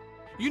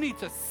 You need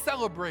to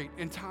celebrate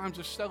in times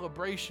of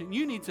celebration.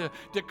 You need to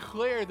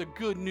declare the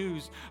good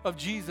news of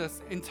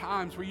Jesus in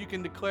times where you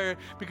can declare it,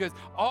 because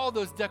all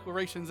those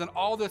declarations and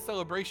all those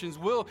celebrations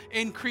will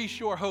increase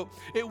your hope.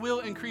 It will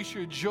increase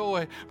your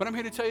joy. But I'm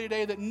here to tell you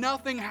today that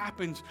nothing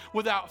happens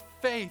without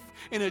faith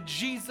in a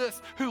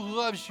Jesus who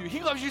loves you. He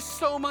loves you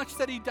so much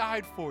that he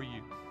died for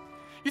you.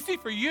 You see,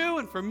 for you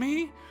and for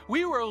me,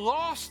 we were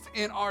lost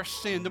in our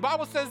sin. The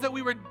Bible says that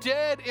we were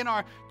dead in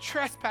our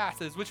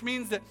trespasses, which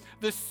means that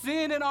the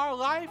sin in our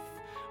life,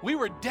 we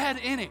were dead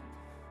in it.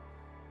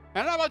 And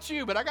I don't know about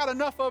you, but I got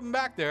enough of them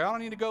back there. I don't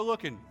need to go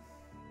looking.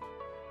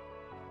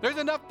 There's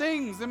enough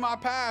things in my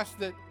past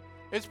that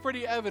it's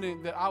pretty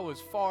evident that I was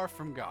far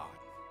from God.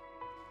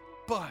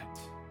 But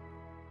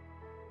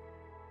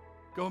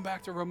going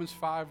back to Romans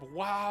 5,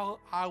 while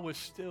I was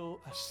still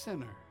a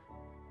sinner,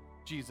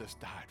 Jesus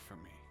died for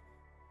me.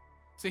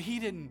 See, he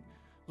didn't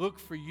look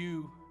for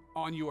you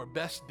on your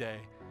best day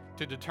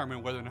to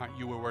determine whether or not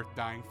you were worth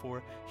dying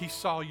for. He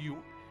saw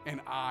you and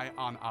I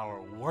on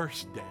our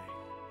worst day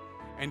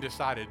and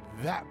decided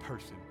that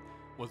person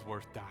was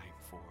worth dying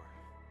for.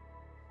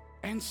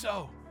 And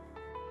so,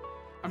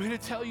 I'm here to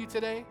tell you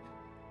today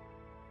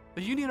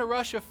that you need a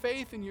rush of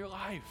faith in your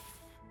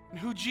life and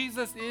who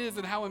Jesus is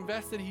and how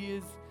invested he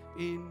is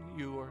in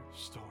your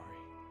story.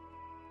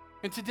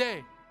 And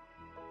today,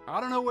 I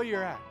don't know where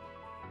you're at.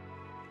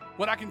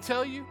 What I can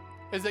tell you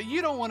is that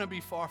you don't want to be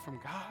far from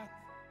God.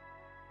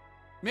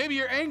 Maybe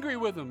you're angry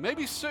with him.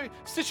 Maybe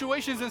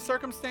situations and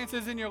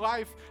circumstances in your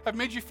life have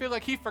made you feel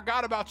like he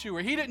forgot about you,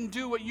 or he didn't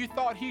do what you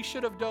thought he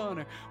should have done,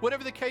 or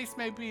whatever the case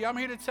may be. I'm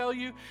here to tell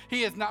you,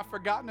 he has not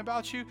forgotten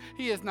about you.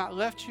 He has not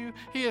left you.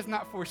 He has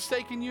not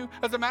forsaken you.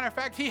 As a matter of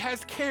fact, he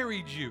has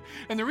carried you.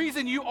 And the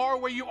reason you are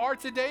where you are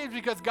today is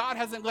because God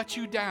hasn't let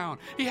you down.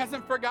 He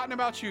hasn't forgotten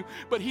about you,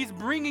 but he's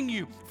bringing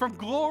you from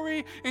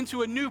glory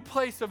into a new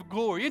place of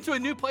glory, into a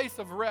new place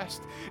of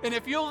rest. And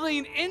if you'll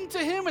lean into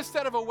him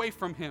instead of away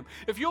from him,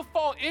 if you'll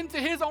fall into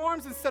his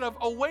arms instead of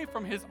away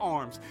from his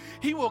arms,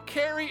 he will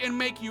carry and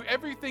make you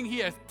everything he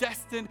has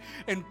destined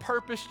and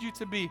purposed you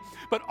to be.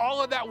 But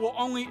all of that will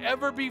only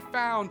ever be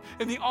found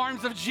in the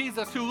arms of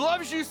Jesus, who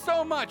loves you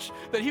so much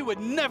that he would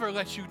never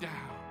let you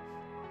down.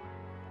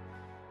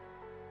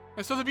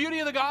 And so the beauty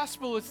of the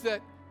gospel is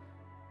that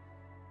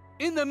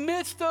in the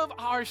midst of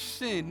our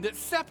sin that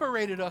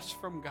separated us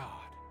from God,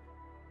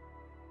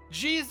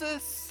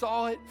 Jesus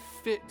saw it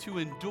fit to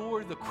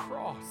endure the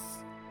cross.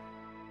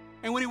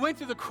 And when he went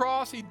to the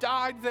cross, he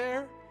died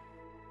there.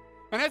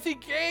 And as he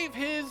gave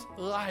his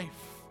life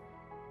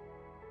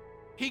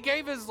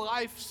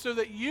so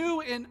that you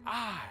and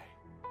I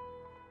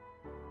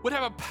would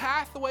have a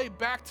pathway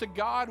back to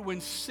God when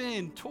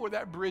sin tore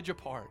that bridge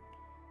apart.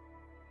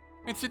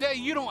 And today,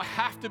 you don't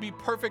have to be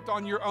perfect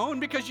on your own,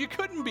 because you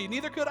couldn't be,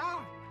 neither could I.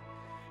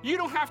 You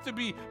don't have to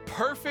be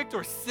perfect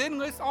or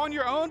sinless on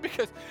your own,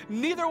 because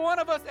neither one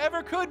of us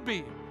ever could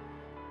be.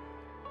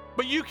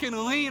 But you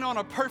can lean on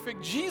a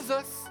perfect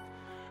Jesus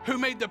who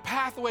made the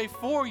pathway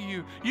for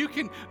you. You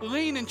can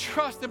lean and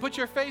trust and put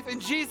your faith in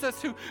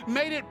Jesus, who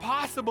made it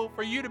possible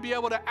for you to be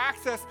able to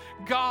access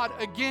God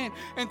again.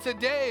 And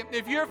today,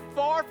 if you're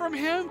far from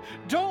him,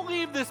 don't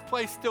leave this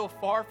place still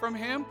far from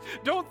him.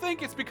 Don't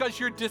think it's because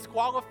you're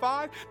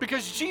disqualified,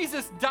 because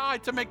Jesus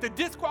died to make the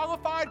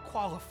disqualified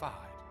qualified.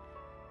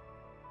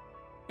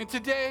 And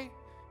today,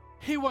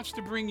 he wants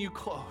to bring you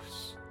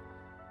close.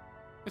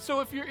 And so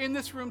if you're in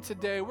this room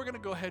today, we're going to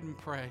go ahead and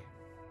pray.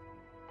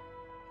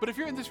 But if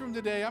you're in this room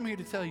today, I'm here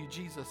to tell you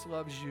Jesus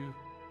loves you.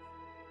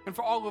 And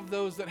for all of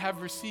those that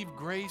have received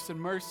grace and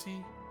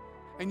mercy,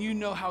 and you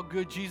know how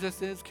good Jesus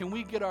is, can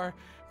we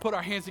put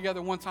our hands together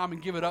one time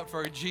and give it up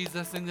for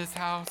Jesus in this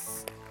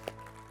house?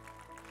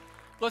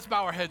 Let's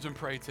bow our heads and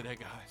pray today,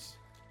 guys.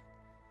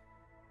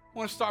 I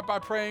want to start by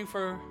praying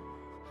for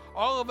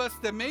all of us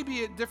that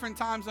maybe at different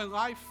times in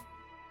life,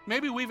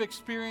 maybe we've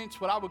experienced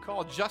what I would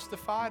call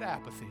justified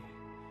apathy.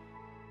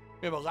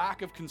 We have a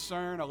lack of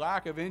concern, a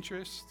lack of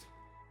interest.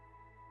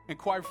 And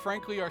quite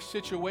frankly, our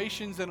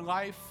situations in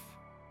life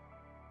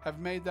have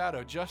made that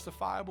a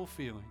justifiable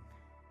feeling.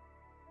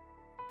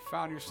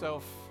 Found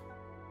yourself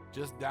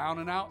just down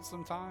and out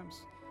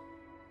sometimes.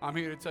 I'm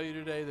here to tell you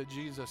today that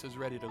Jesus is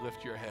ready to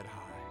lift your head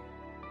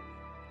high.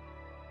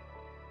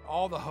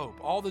 All the hope,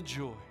 all the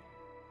joy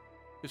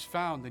is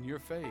found in your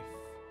faith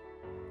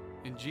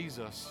in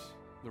Jesus,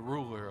 the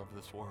ruler of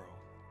this world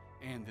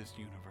and this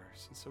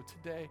universe. And so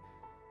today,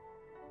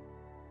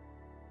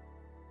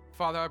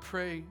 Father, I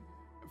pray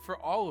for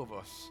all of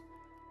us,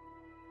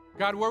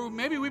 God, where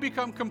maybe we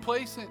become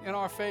complacent in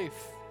our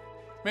faith.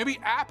 Maybe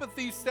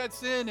apathy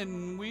sets in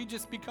and we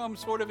just become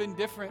sort of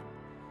indifferent.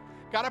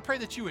 God, I pray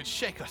that you would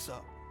shake us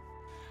up.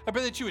 I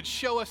pray that you would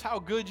show us how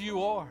good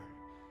you are.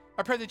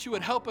 I pray that you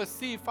would help us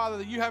see, Father,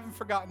 that you haven't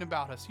forgotten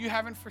about us. You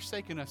haven't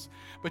forsaken us,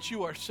 but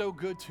you are so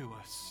good to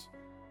us.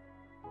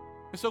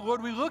 And so,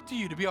 Lord, we look to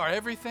you to be our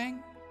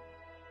everything.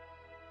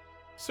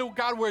 So,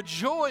 God, where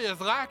joy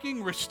is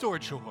lacking, restore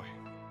joy.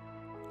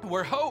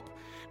 Where hope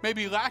may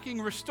be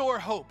lacking, restore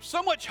hope.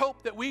 So much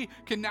hope that we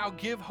can now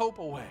give hope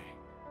away.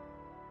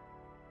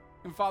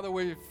 And Father,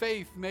 where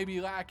faith may be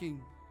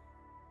lacking,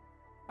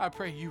 I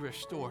pray you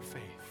restore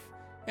faith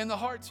in the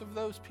hearts of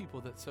those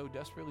people that so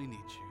desperately need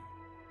you.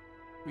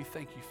 We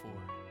thank you for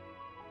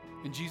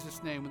it. In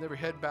Jesus' name, with every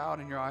head bowed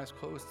and your eyes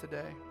closed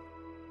today.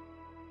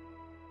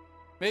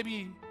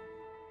 Maybe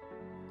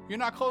you're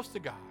not close to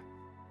God.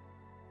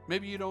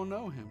 Maybe you don't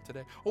know him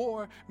today.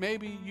 Or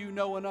maybe you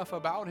know enough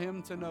about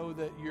him to know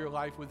that your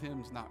life with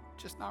him is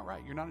just not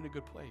right. You're not in a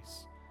good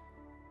place.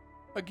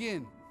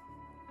 Again,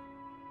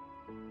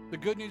 the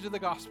good news of the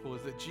gospel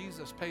is that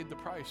Jesus paid the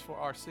price for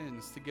our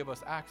sins to give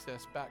us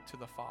access back to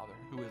the Father,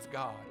 who is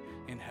God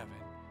in heaven.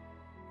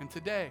 And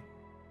today,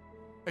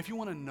 if you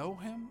want to know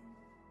him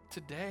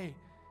today,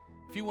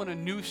 if you want a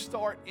new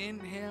start in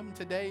him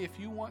today, if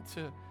you want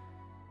to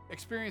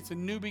experience a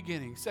new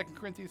beginning, 2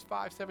 Corinthians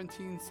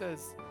 5:17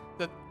 says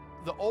that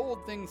the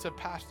old things have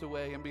passed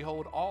away, and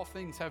behold, all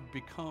things have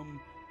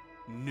become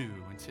new.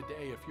 And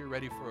today, if you're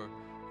ready for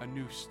a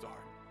new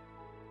start,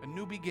 a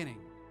new beginning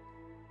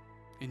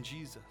in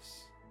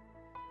Jesus,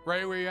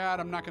 right where you're at,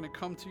 I'm not going to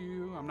come to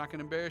you. I'm not going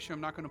to embarrass you.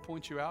 I'm not going to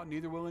point you out.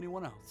 Neither will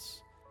anyone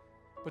else.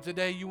 But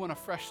today, you want a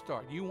fresh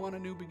start. You want a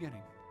new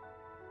beginning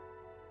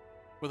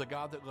with a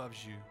God that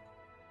loves you.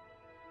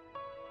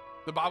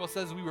 The Bible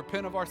says we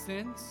repent of our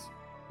sins,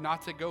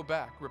 not to go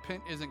back.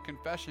 Repent isn't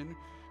confession.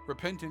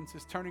 Repentance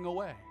is turning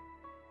away.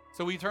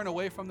 So we turn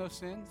away from those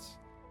sins.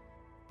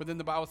 But then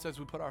the Bible says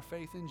we put our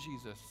faith in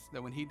Jesus,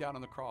 that when he died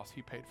on the cross,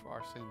 he paid for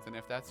our sins. And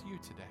if that's you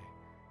today,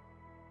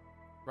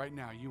 right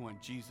now, you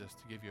want Jesus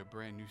to give you a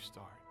brand new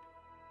start.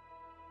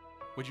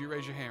 Would you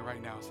raise your hand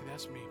right now and say,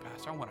 that's me,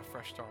 Pastor. I want a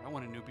fresh start. I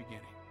want a new beginning.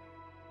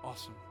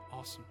 Awesome,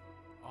 awesome,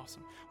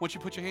 awesome. Once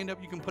you put your hand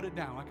up, you can put it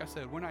down. Like I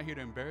said, we're not here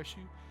to embarrass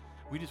you.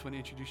 We just want to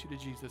introduce you to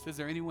Jesus. Is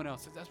there anyone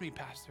else that says, that's me,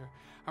 Pastor.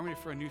 I'm ready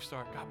for a new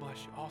start. God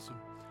bless you. Awesome,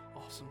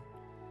 awesome.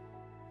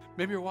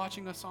 Maybe you're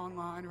watching us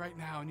online right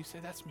now and you say,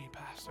 that's me,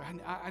 Pastor.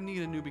 I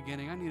need a new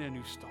beginning. I need a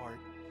new start.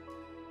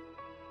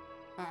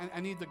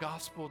 I need the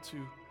gospel to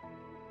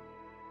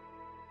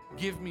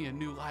give me a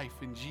new life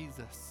in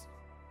Jesus.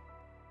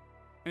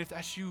 And if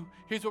that's you,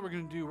 here's what we're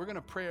going to do. We're going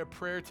to pray a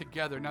prayer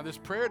together. Now, this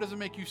prayer doesn't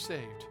make you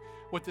saved.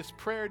 What this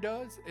prayer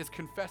does is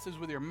confesses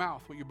with your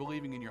mouth what you're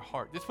believing in your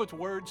heart. This puts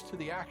words to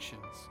the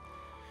actions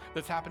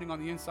that's happening on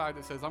the inside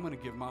that says, I'm going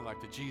to give my life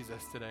to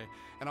Jesus today,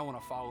 and I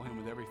want to follow him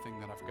with everything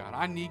that I've got.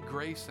 I need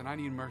grace, and I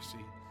need mercy,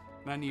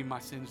 and I need my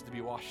sins to be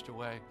washed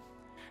away.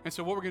 And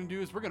so what we're going to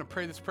do is we're going to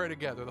pray this prayer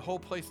together. The whole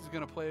place is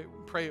going to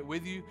pray it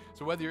with you.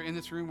 So whether you're in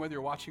this room, whether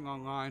you're watching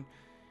online,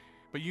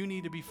 but you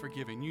need to be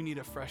forgiven. You need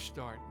a fresh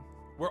start.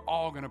 We're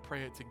all going to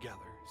pray it together.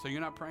 So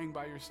you're not praying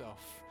by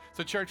yourself.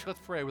 So church, let's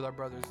pray with our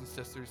brothers and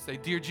sisters. Say,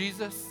 dear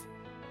Jesus,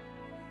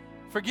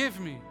 forgive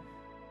me.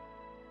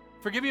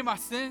 Forgive me my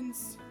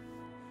sins.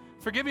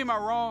 Forgive me my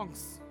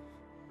wrongs.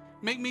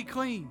 Make me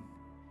clean.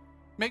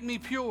 Make me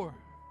pure.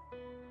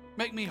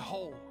 Make me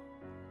whole.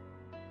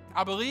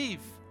 I believe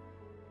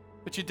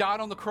that you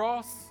died on the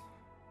cross,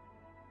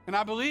 and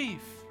I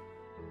believe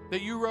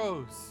that you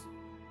rose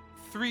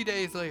 3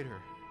 days later.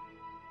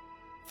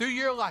 Through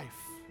your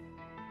life,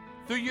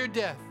 through your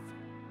death,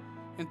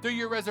 and through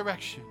your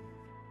resurrection,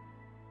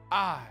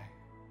 I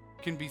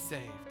can be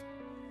saved.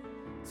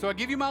 So I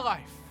give you my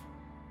life.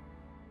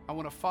 I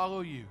want to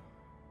follow you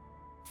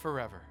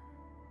forever.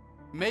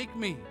 Make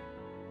me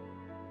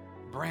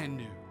brand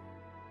new.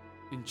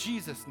 In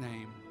Jesus'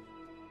 name,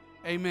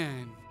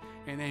 amen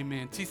and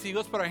amen. TC,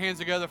 let's put our hands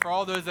together for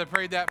all those that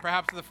prayed that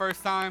perhaps for the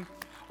first time.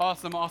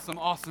 Awesome, awesome,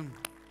 awesome.